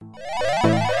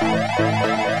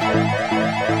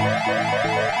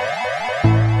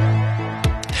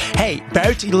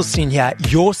Garrett Edelstein here,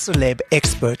 your celeb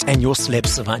expert and your celeb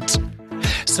savant.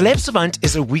 Celeb Savant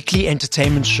is a weekly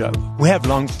entertainment show. We have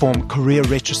long-form career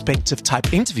retrospective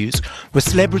type interviews with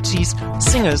celebrities,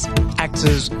 singers,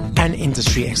 actors, and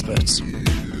industry experts.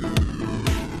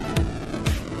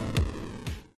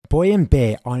 Boy and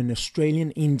Bear are an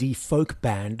Australian indie folk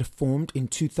band formed in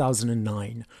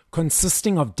 2009,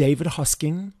 consisting of David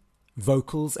Hosking,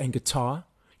 vocals and guitar,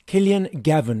 Killian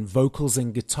Gavin, vocals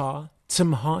and guitar,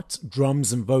 Tim Hart,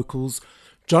 drums and vocals,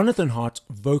 Jonathan Hart,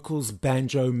 vocals,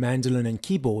 banjo, mandolin and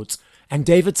keyboards, and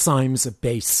David Symes,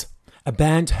 bass. A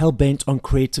band hell-bent on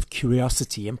creative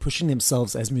curiosity and pushing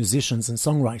themselves as musicians and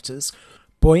songwriters,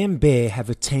 Boy and Bear have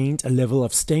attained a level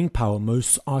of staying power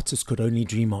most artists could only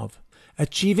dream of.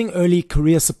 Achieving early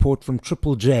career support from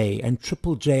Triple J and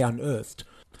Triple J Unearthed,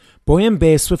 Boy and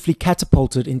Bear swiftly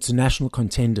catapulted into national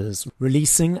contenders,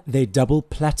 releasing their double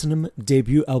platinum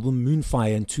debut album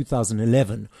Moonfire in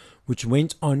 2011, which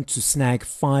went on to snag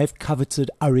 5 coveted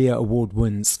ARIA Award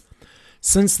wins.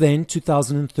 Since then,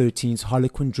 2013's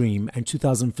Harlequin Dream and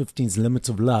 2015's Limit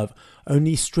of Love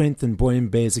only strengthened Boy and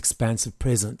Bear's expansive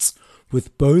presence,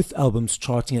 with both albums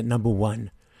charting at number 1,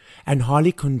 and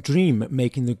Harlequin Dream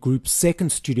making the group's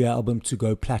second studio album to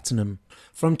go platinum.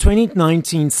 From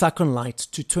 2019's Second Light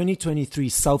to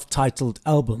 2023's self-titled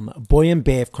album, Boy and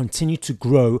Bear have continued to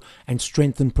grow and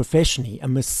strengthen professionally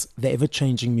amidst the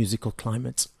ever-changing musical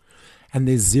climate. And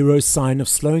there's zero sign of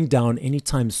slowing down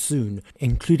anytime soon,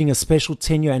 including a special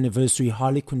 10-year anniversary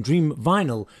Harlequin Dream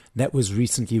vinyl that was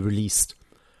recently released.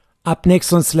 Up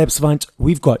next on Celeb Savant,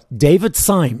 we've got David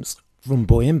Symes from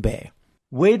Boy and Bear.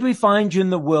 Where do we find you in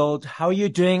the world? How are you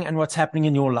doing and what's happening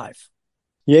in your life?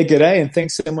 Yeah, g'day, and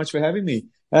thanks so much for having me.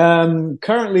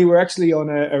 Currently, we're actually on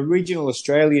a regional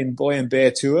Australian Boy and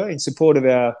Bear tour in support of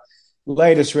our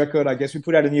latest record. I guess we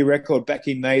put out a new record back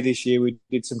in May this year. We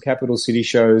did some capital city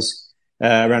shows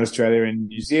around Australia and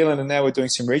New Zealand, and now we're doing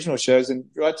some regional shows. And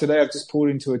right today, I've just pulled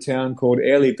into a town called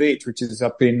Airlie Beach, which is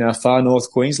up in far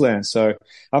north Queensland. So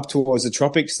up towards the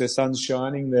tropics, the sun's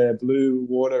shining, the blue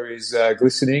water is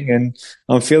glistening, and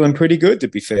I'm feeling pretty good, to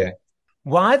be fair.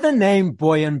 Why the name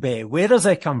Boy and Bear? Where does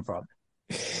that come from?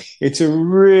 It's a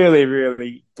really,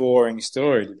 really boring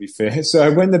story, to be fair.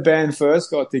 So when the band first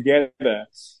got together,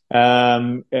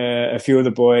 a few of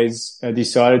the boys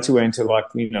decided to enter,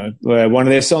 one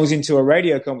of their songs into a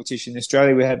radio competition. In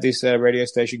Australia, we have this radio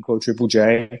station called Triple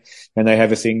J, and they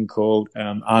have a thing called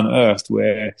Unearthed,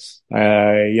 where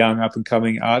young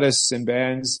up-and-coming artists and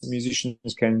bands,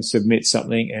 musicians can submit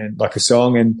something and like a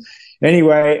song. And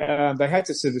anyway, they had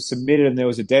to sort of submit it, and there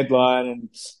was a deadline, and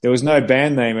there was no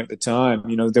band name at the time.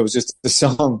 There was just the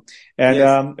song. And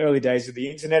yes. Early days of the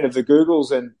internet, of the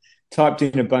Googles, and typed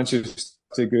in a bunch of stuff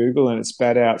to Google, and it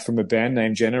spat out from a band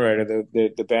name generator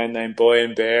the band name Boy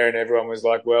and Bear, and everyone was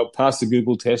like, well, pass the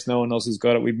Google test, no one else has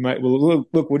got it.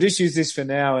 We'll just use this for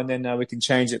now, and then we can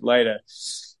change it later.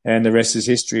 And the rest is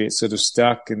history. It sort of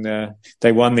stuck, and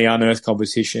they won the Unearthed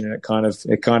competition, and it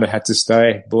kind of had to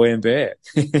stay Boy and Bear.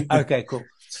 Okay, cool.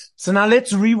 So now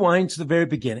let's rewind to the very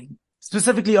beginning.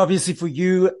 Specifically, obviously for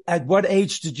you, at what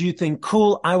age did you think,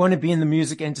 cool, I want to be in the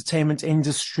music entertainment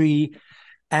industry?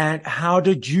 And how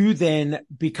did you then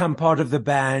become part of the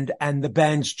band and the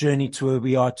band's journey to where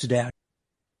we are today?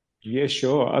 Yeah,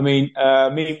 sure. I mean,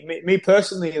 me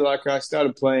personally, I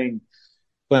started playing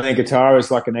guitar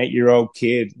as like an 8-year-old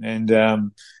kid, and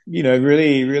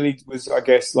really was, I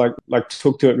guess, like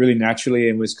took to it really naturally,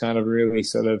 and was kind of really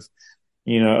sort of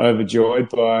overjoyed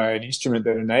by an instrument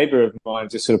that a neighbor of mine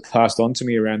just sort of passed on to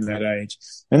me around that age.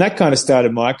 And that kind of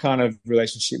started my kind of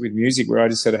relationship with music, where I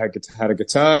just sort of had a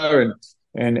guitar, and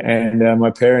my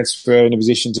parents were in a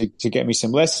position to get me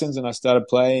some lessons, and I started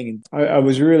playing, and I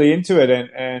was really into it,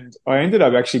 and I ended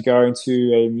up actually going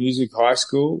to a music high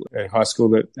school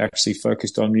that actually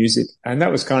focused on music, and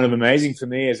that was kind of amazing for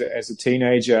me as a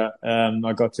teenager.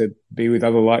 I got to be with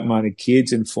other like-minded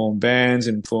kids and form bands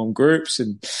and form groups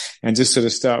and just sort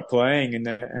of start playing, and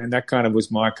that kind of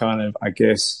was my kind of, I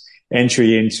guess,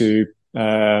 entry into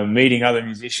meeting other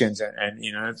musicians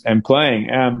and playing.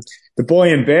 The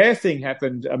Boy and Bear thing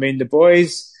happened. I mean, the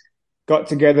boys got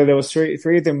together. There was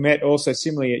three of them met also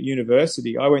similarly at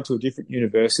university. I went to a different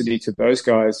university to those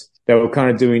guys. They were kind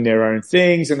of doing their own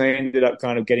things, and they ended up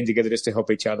kind of getting together just to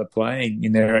help each other playing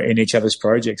in each other's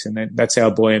projects. And that's how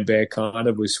Boy and Bear kind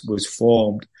of was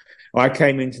formed. I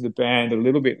came into the band a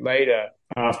little bit later,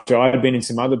 after I had been in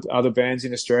some other bands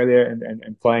in Australia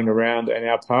and playing around, and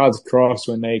our paths crossed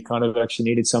when they kind of actually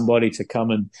needed somebody to come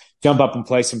and jump up and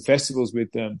play some festivals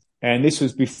with them. And this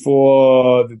was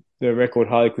before the record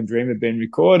Harlequin Dream had been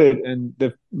recorded. And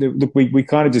we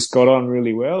kind of just got on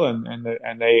really well.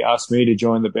 And they asked me to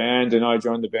join the band, and I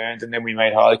joined the band, and then we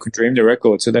made Harlequin Dream the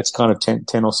record. So that's kind of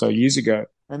 10 or so years ago.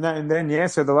 So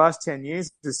the last 10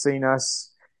 years has seen us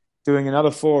doing another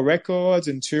 4 records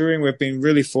and touring. We've been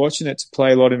really fortunate to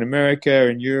play a lot in America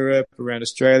and Europe, around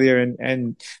Australia,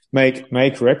 and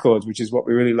make records, which is what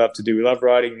we really love to do. We love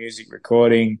writing music,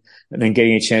 recording, and then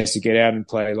getting a chance to get out and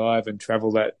play live and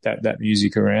travel that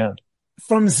music around.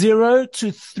 From 0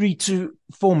 to 3 to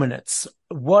 4 minutes,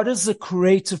 what is the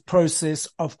creative process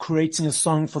of creating a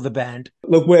song for the band?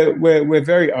 Look, we're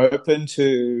very open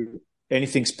to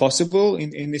anything's possible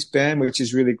in this band, which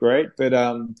is really great. But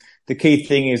the key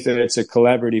thing is that it's a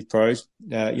collaborative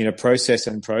process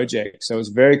and project. So it's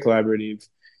very collaborative.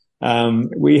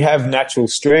 We have natural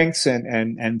strengths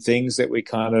and things that we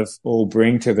kind of all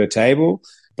bring to the table,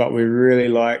 but we really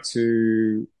like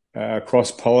to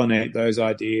cross-pollinate those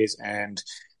ideas and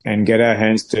get our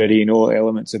hands dirty in all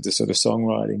elements of the sort of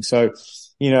songwriting. So,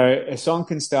 a song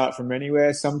can start from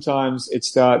anywhere. Sometimes it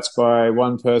starts by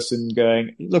one person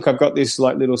going, look, I've got this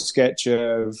like little sketch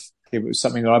of it was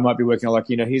something that I might be working on. Like,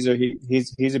 here's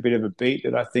a bit of a beat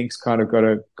that I think's kind of got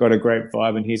a great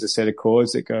vibe, and here's a set of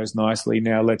chords that goes nicely.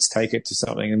 Now let's take it to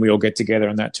something, and we all get together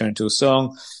and that turns to a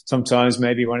song. Sometimes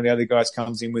maybe one of the other guys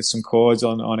comes in with some chords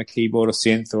on a keyboard or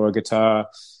synth or a guitar.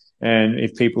 And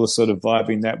if people are sort of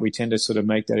vibing that, we tend to sort of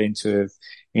make that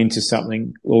into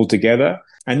something altogether.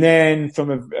 And then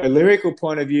from a lyrical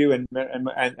point of view and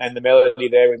the melody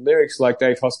there with lyrics, like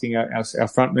Dave Hosking, our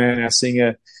frontman, our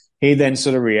singer, he then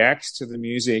sort of reacts to the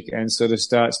music and sort of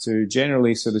starts to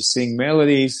generally sort of sing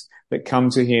melodies that come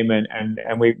to him, and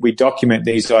we document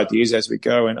these ideas as we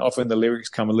go, and often the lyrics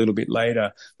come a little bit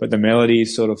later, but the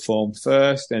melodies sort of form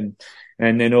first, and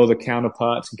then all the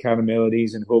counterparts and counter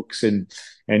melodies and hooks and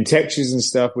textures and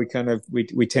stuff, we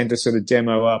tend to sort of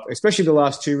demo up, especially the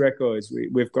last 2 records.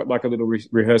 We've got like a little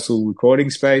rehearsal recording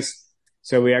space.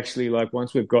 So we actually, like,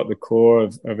 once we've got the core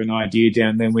of an idea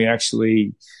down, then we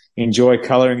actually enjoy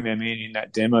coloring them in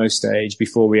that demo stage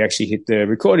before we actually hit the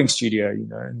recording studio,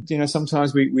 And,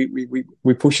 sometimes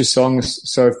we push a song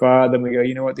so far, then we go,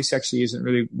 you know what, this actually isn't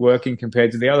really working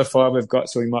compared to the other 5 we've got,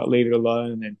 so we might leave it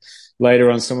alone. And then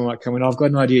later on, someone might come in, I've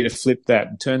got an idea to flip that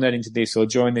and turn that into this or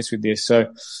join this with this.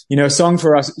 So, a song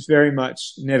for us is very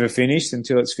much never finished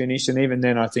until it's finished. And even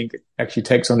then, I think it actually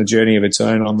takes on a journey of its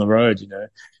own on the road,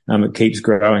 it keeps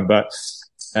growing. But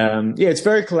it's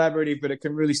very collaborative, but it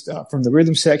can really start from the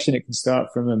rhythm section. It can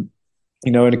start from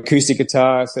an acoustic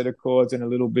guitar set of chords and a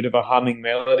little bit of a humming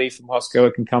melody from Hosco.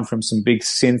 It can come from some big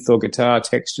synth or guitar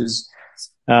textures.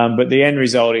 But the end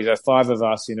result is 5 of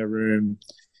us in a room,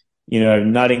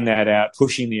 nutting that out,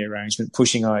 pushing the arrangement,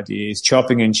 pushing ideas,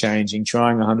 chopping and changing,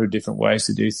 trying 100 different ways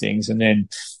to do things. And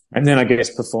then I guess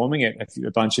performing it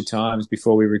a bunch of times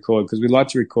before we record, because we like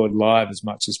to record live as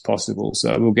much as possible.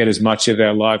 So we'll get as much of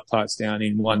our live parts down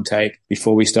in one take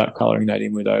before we start coloring that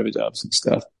in with overdubs and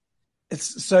stuff.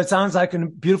 So it sounds like a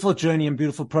beautiful journey and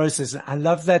beautiful process. I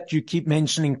love that you keep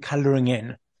mentioning coloring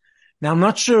in. Now, I'm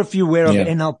not sure if you're aware of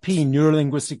NLP,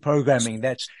 neuro-linguistic programming,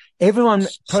 that everyone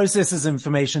processes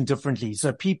information differently.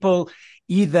 So people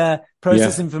either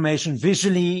process information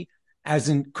visually, as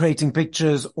in creating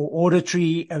pictures, or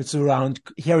auditory, it's around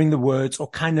hearing the words,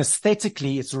 or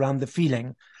kinesthetically, it's around the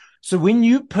feeling. So when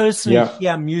you personally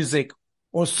hear music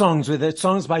or songs, whether it's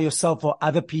songs by yourself or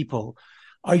other people,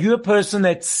 are you a person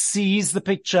that sees the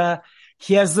picture,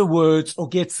 hears the words, or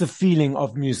gets the feeling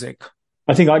of music?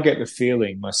 I think I get the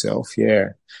feeling myself, yeah.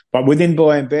 But within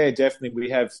Boy and Bear, definitely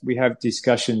we have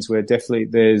discussions where definitely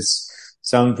there's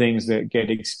some things that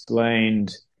get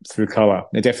explained through color.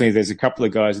 There's a couple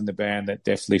of guys in the band that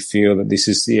definitely feel that this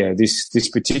is, this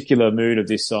particular mood of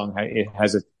this song, it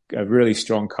has a really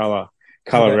strong color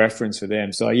reference for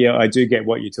them. So I do get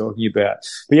what you're talking about.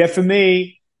 But for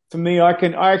me, I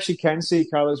actually can see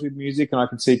colors with music, and I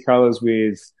can see colors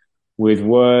with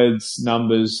words,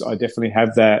 numbers. I definitely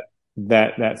have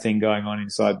that thing going on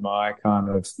inside my kind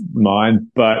of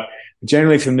mind. But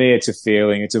generally for me, it's a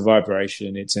feeling, it's a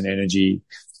vibration, it's an energy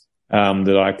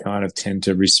that I kind of tend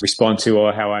to respond to,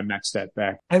 or how I match that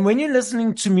back. And when you're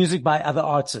listening to music by other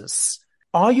artists,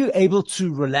 are you able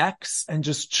to relax and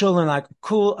just chill and like,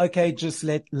 cool, okay, just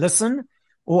listen?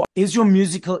 Or is your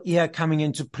musical ear coming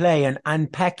into play and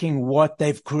unpacking what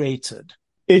they've created?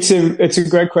 It's a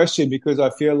great question, because I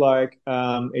feel like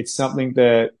it's something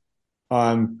that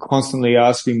I'm constantly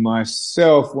asking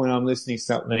myself when I'm listening to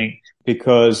something,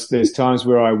 because there's times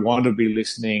where I want to be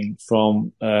listening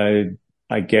from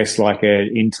I guess like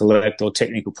an intellect or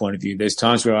technical point of view. There's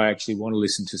times where I actually want to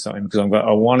listen to something because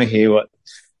I want to hear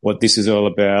what this is all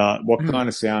about, what kind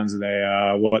of sounds they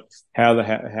are,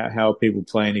 how people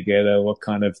playing together, what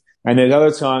kind of, and there's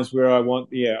other times where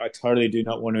I totally do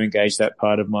not want to engage that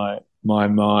part of my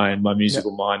mind, my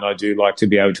musical mind. I do like to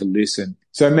be able to listen.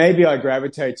 So maybe I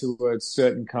gravitate towards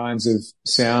certain kinds of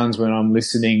sounds when I'm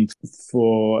listening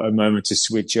for a moment to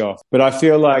switch off. But I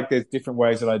feel like there's different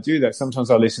ways that I do that. Sometimes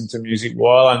I listen to music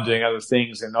while I'm doing other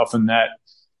things, and often that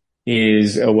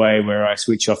is a way where I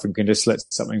switch off and can just let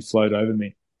something float over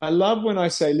me. I love when I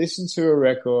say listen to a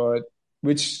record,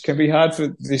 which can be hard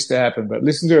for this to happen, but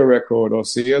listen to a record or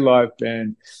see a live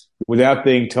band without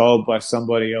being told by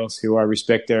somebody else who I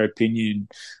respect their opinion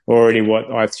already what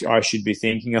I should be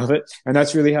thinking of it. And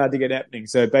that's really hard to get happening.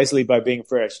 So basically by being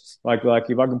fresh, like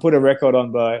if I can put a record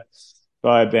on by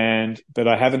a band, but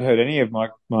I haven't heard any of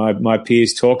my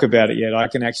peers talk about it yet, I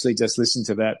can actually just listen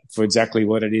to that for exactly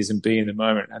what it is and be in the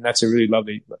moment. And that's a really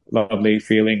lovely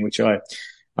feeling, which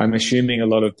I'm assuming a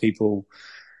lot of people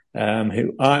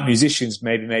who aren't musicians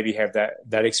maybe have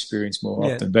that experience more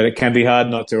often. But it can be hard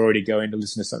not to already go in to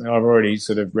listen to something. I've already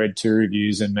sort of read 2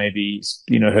 reviews and maybe,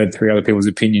 heard 3 other people's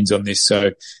opinions on this.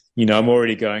 So, I'm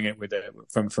already going it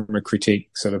from a critique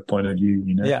sort of point of view,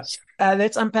 Yeah.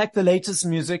 Let's unpack the latest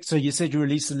music. So you said you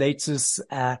released the latest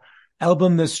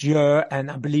album this year,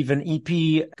 and I believe an EP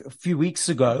a few weeks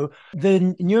ago.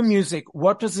 The new music,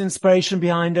 what was the inspiration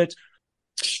behind it?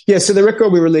 Yeah, so the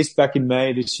record we released back in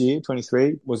May this year,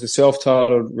 23, was a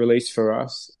self-titled release for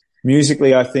us.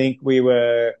 Musically, I think we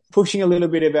were pushing a little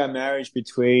bit of our marriage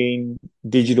between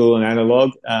digital and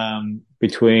analog,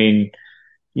 between,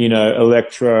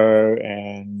 electro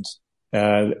and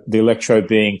the electro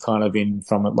being kind of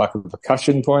from like a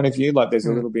percussion point of view. Like there's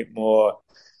a little bit more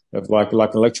of like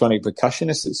electronic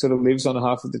percussionist that sort of lives on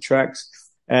half of the tracks.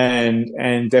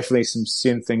 And definitely some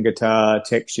synth and guitar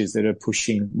textures that are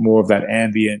pushing more of that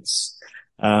ambience,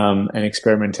 and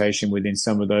experimentation within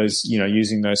some of those,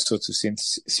 using those sorts of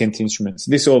synth instruments.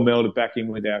 This all melded back in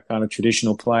with our kind of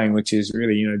traditional playing, which is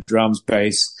really, drums,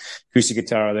 bass, acoustic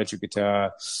guitar, electric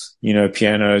guitar,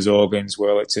 pianos, organs,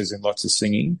 Wurlitzers, and lots of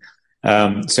singing.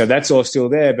 So that's all still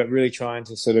there, but really trying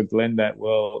to sort of blend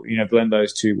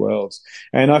those 2 worlds.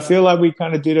 And I feel like we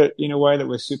kind of did it in a way that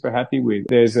we're super happy with.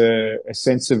 There's a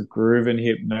sense of groove and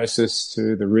hypnosis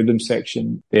to the rhythm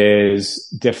section. There's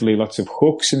definitely lots of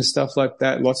hooks and stuff like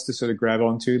that, lots to sort of grab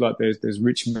onto. Like there's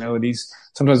rich melodies.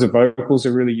 Sometimes the vocals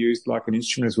are really used like an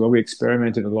instrument as well. We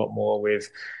experimented a lot more with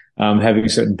having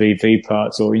certain BV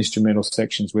parts or instrumental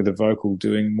sections with the vocal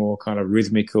doing more kind of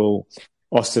rhythmical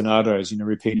ostinatos,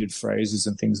 repeated phrases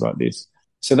and things like this.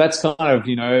 So that's kind of,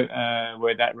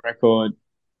 where that record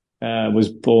was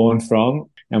born from.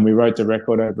 And we wrote the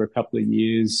record over a couple of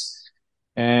years.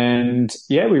 And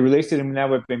yeah, we released it, and now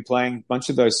we've been playing a bunch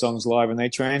of those songs live, and they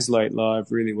translate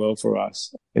live really well for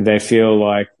us. They feel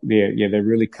like they're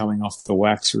really coming off the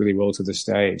wax really well to the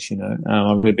stage.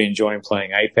 I've really been enjoying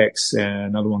playing Apex, and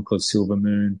another one called Silver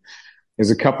Moon. There's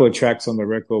a couple of tracks on the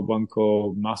record, one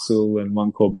called Muscle and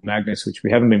one called Magnus, which we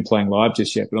haven't been playing live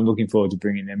just yet, but I'm looking forward to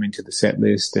bringing them into the set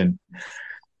list. And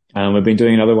we've been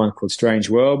doing another one called Strange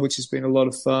World, which has been a lot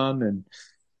of fun. And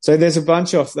so there's a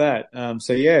bunch off that.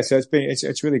 So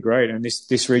it's really great. And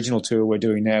this regional tour we're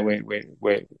doing now,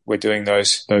 we're doing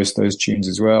those tunes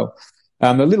as well.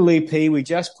 The little EP we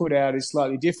just put out is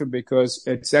slightly different because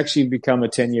it's actually become a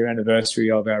 10-year anniversary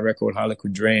of our record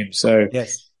Harlequin Dream. So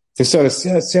yes. To sort of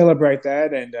celebrate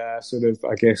that and sort of,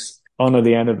 I guess, honor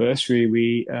the anniversary,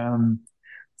 we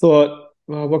thought,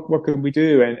 well, what could we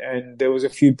do? And there was a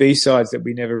few B-sides that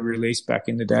we never released back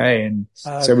in the day, and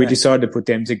so we decided to put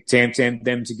them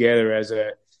together as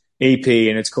a EP,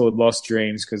 and it's called Lost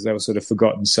Dreams because they were sort of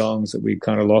forgotten songs that we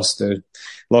kind of lost the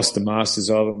masters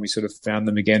of, and we sort of found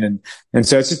them again, and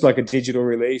so it's just like a digital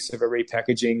release of a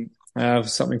repackaging of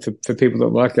something for people that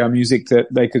like our music,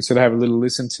 that they could sort of have a little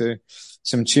listen to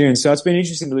some tunes. So it's been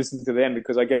interesting to listen to them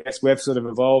because I guess we've sort of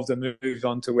evolved and moved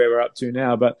on to where we're up to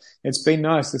now. But it's been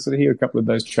nice to sort of hear a couple of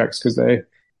those tracks because they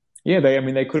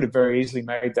could have very easily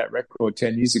made that record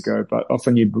 10 years ago, but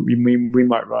often we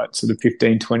might write sort of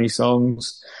 15, 20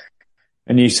 songs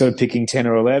and you're sort of picking 10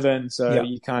 or 11. So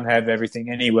you can't have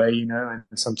everything anyway, and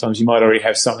sometimes you might already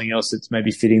have something else that's maybe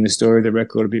fitting the story of the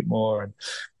record a bit more.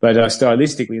 But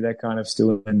stylistically, they're kind of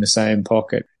still in the same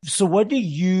pocket. So what do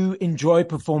you enjoy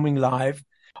performing live?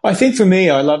 I think for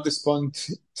me, I love the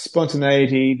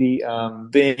spontaneity, the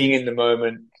being in the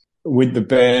moment with the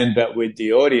band, but with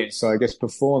the audience. So I guess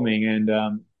performing and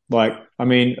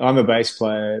I'm a bass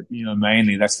player,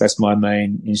 mainly. That's my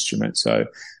main instrument. So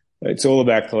it's all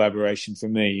about collaboration for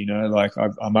me, like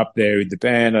I'm up there with the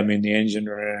band, I'm in the engine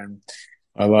room,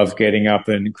 I love getting up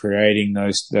and creating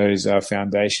those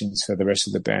foundations for the rest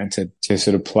of the band to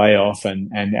sort of play off,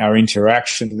 and our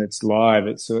interaction that's live.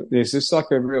 There's just like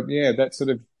a real, yeah, that sort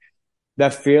of,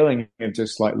 that feeling of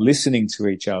just like listening to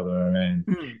each other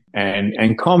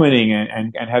and commenting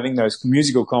and having those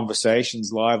musical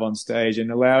conversations live on stage and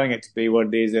allowing it to be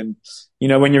what it is. And, you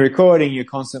know, when you're recording, you're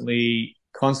constantly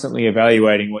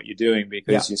evaluating what you're doing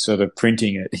because you're sort of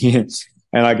printing it.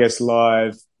 And I guess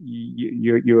live,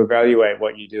 you evaluate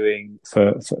what you're doing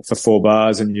for 4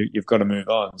 bars, and you've got to move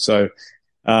on. So,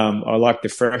 I like the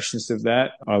freshness of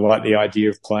that. I like the idea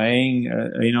of playing,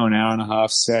 an hour and a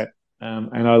half set.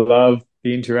 And I love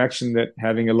the interaction that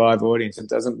having a live audience. It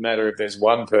doesn't matter if there's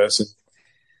one person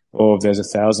or if there's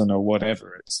 1,000 or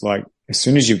whatever. It's like, as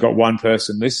soon as you've got one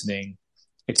person listening,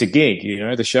 it's a gig, you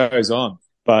know, the show's on.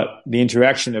 But the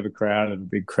interaction of a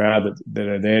big crowd that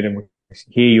are there to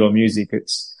hear your music,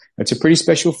 it's a pretty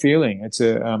special feeling.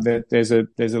 There's a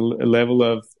level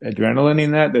of adrenaline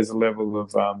in that. There's a level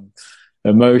of,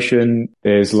 emotion.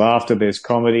 There's laughter. There's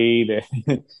comedy.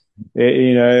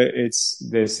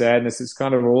 There's sadness. It's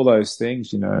kind of all those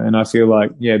things, you know. And I feel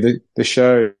like, the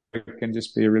show can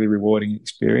just be a really rewarding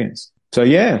experience. So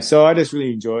I just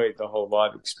really enjoyed the whole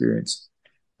live experience.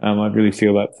 I really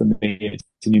feel that for me, it's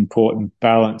an important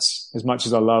balance. As much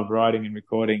as I love writing and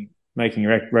recording, making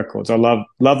records, I love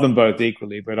them both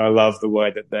equally, but I love the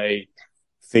way that they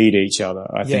feed each other.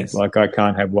 I think, like, I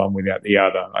can't have one without the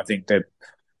other. I think they're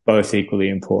both equally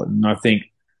important. And I think,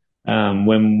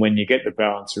 when you get the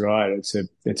balance right,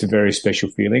 it's a very special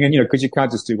feeling. And, you know, because you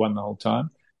can't just do one the whole time.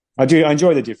 I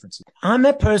enjoy the differences. I'm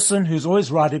that person who's always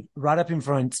right up in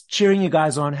front, cheering you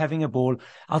guys on, having a ball.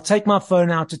 I'll take my phone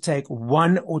out to take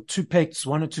one or two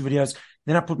videos,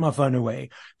 then I put my phone away.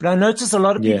 But I notice a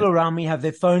lot of people around me have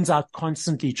their phones out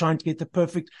constantly, trying to get the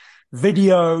perfect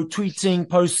video, tweeting,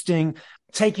 posting,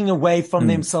 taking away from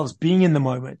themselves being in the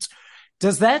moment.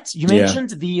 Does that, you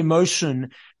mentioned the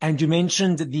emotion and you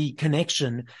mentioned the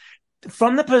connection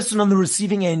from the person on the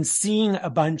receiving end, seeing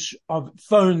a bunch of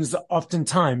phones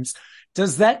oftentimes,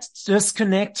 does that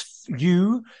disconnect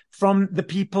you from the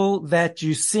people that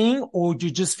you're seeing, or do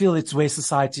you just feel it's where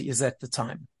society is at the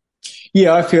time?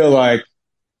 Yeah, I feel like,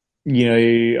 you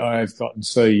know, I've gotten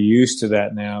so used to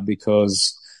that now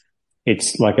because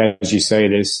it's like, as you say,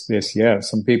 there's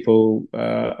some people,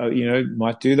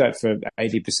 might do that for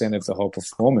 80% of the whole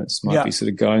performance, might be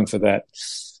sort of going for that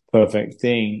perfect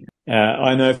thing.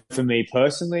 I know for me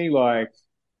personally, like,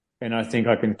 and I think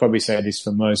I can probably say this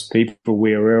for most people,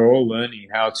 we're all learning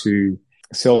how to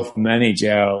self-manage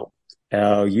our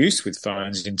use with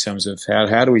phones in terms of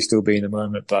how do we still be in the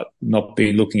moment, but not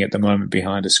be looking at the moment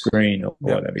behind a screen or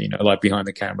whatever, you know, like behind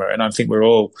the camera. And I think we're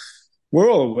all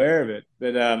aware of it.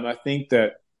 But, I think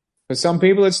that for some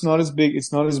people, it's not as big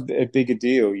a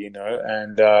deal, you know,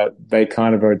 and, they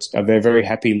kind of they're very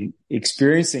happy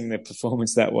experiencing the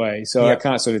performance that way. So I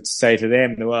can't sort of say to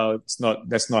them, well,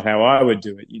 that's not how I would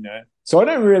do it, you know. So I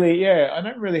don't really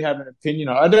have an opinion.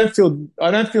 I don't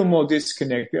feel more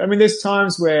disconnected. I mean, there's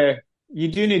times where you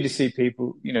do need to see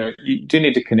people, you know, you do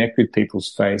need to connect with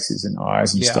people's faces and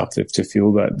eyes and stuff to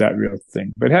feel that real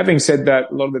thing. But having said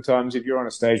that, a lot of the times if you're on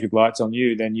a stage with lights on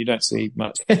you, then you don't see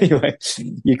much anyway.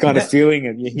 You're kind of feeling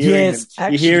it.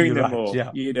 You're hearing them more,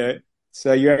 you know.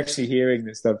 So you're actually hearing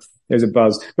this stuff. There's a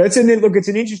buzz. But it's an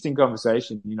interesting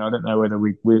conversation. You know, I don't know whether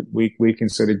we can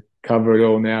sort of cover it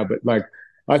all now, but like,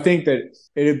 I think that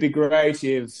it'd be great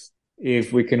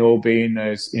if we can all be in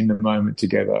the moment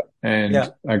together. And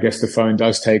I guess the phone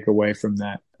does take away from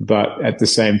that. But at the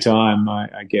same time,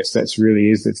 I guess it's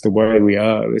the way we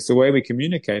are. It's the way we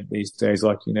communicate these days.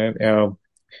 Like, you know, our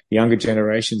younger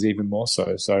generations even more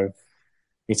so. So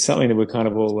it's something that we're kind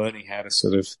of all learning how to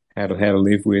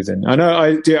live with. And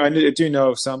I do know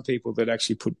of some people that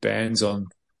actually put bands on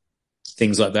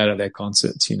things like that at their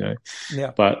concerts, you know.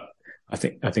 Yeah. But I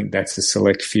think that's a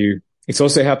select few. It's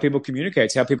also how people communicate.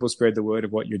 It's how people spread the word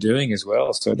of what you're doing as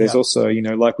well. So there's also, you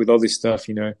know, like with all this stuff,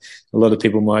 you know, a lot of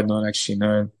people might not actually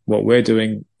know what we're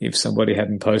doing if somebody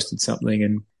hadn't posted something.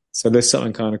 And so there's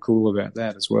something kind of cool about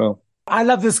that as well. I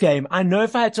love this game. I know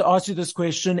if I had to ask you this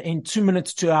question in 2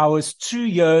 minutes, 2 hours, 2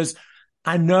 years,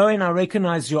 I know and I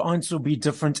recognize your answer will be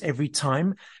different every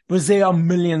time because there are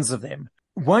millions of them.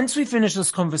 Once we finish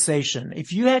this conversation,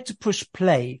 if you had to push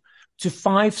play to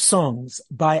 5 songs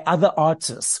by other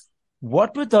artists,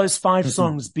 what would those 5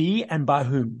 songs be and by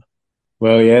whom?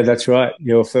 Well, yeah, that's right.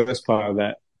 Your first part of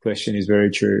that question is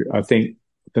very true. I think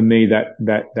for me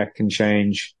that can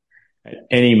change at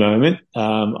any moment.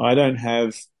 I don't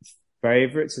have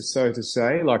favorites, so to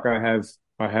say. Like I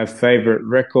I have favorite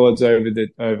records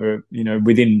over,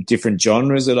 within different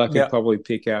genres that I could probably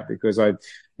pick out because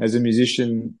as a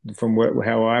musician, from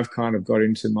how I've kind of got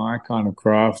into my kind of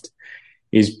craft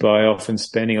is by often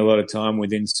spending a lot of time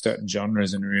within certain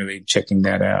genres and really checking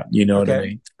that out. You know what I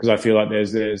mean? Because I feel like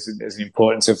there's an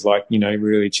importance of like,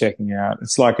 really checking out.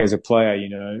 It's like as a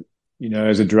player,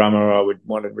 as a drummer, I would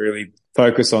want to really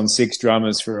focus on 6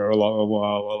 drummers for a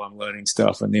while I'm learning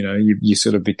stuff. And, you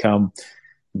sort of become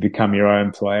your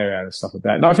own player out of stuff like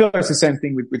that. And I feel like it's the same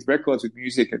thing with records, with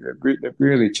music. It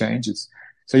really changes.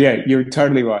 So yeah, you're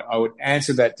totally right. I would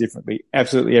answer that differently,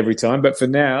 absolutely every time. But for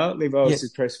now, leave us to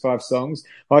press 5 songs.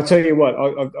 I'll tell you what,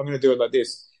 I'm going to do it like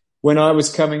this. When I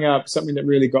was coming up, something that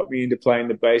really got me into playing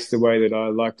the bass the way that I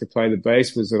like to play the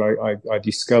bass was that I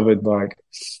discovered like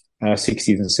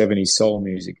 60s and 70s soul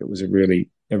music. It was a really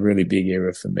big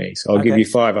era for me. So I'll give you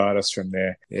 5 artists from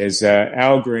there. There's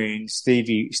Al Green,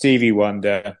 Stevie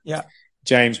Wonder,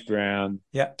 James Brown,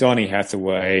 Donny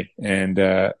Hathaway, and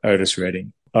Otis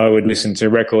Redding. I would listen to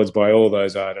records by all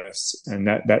those artists, and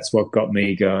that's what got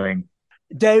me going.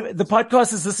 Dave, the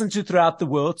podcast is listened to throughout the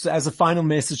world. So as a final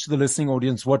message to the listening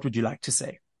audience, what would you like to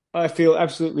say? I feel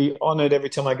absolutely honored every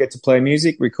time I get to play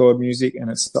music, record music, and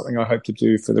it's something I hope to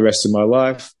do for the rest of my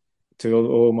life. To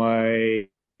all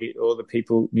the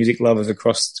people, music lovers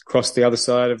across the other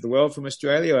side of the world from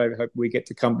Australia, I hope we get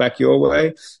to come back your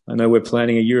way. I know we're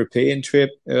planning a European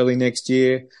trip early next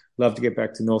year. Love to get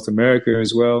back to North America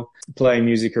as well. Playing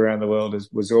music around the world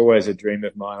was always a dream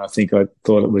of mine. I think I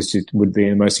thought it would be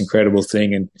the most incredible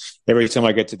thing. And every time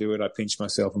I get to do it, I pinch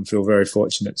myself and feel very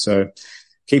fortunate. So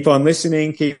keep on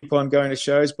listening, keep on going to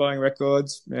shows, buying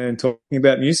records and talking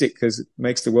about music because it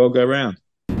makes the world go round.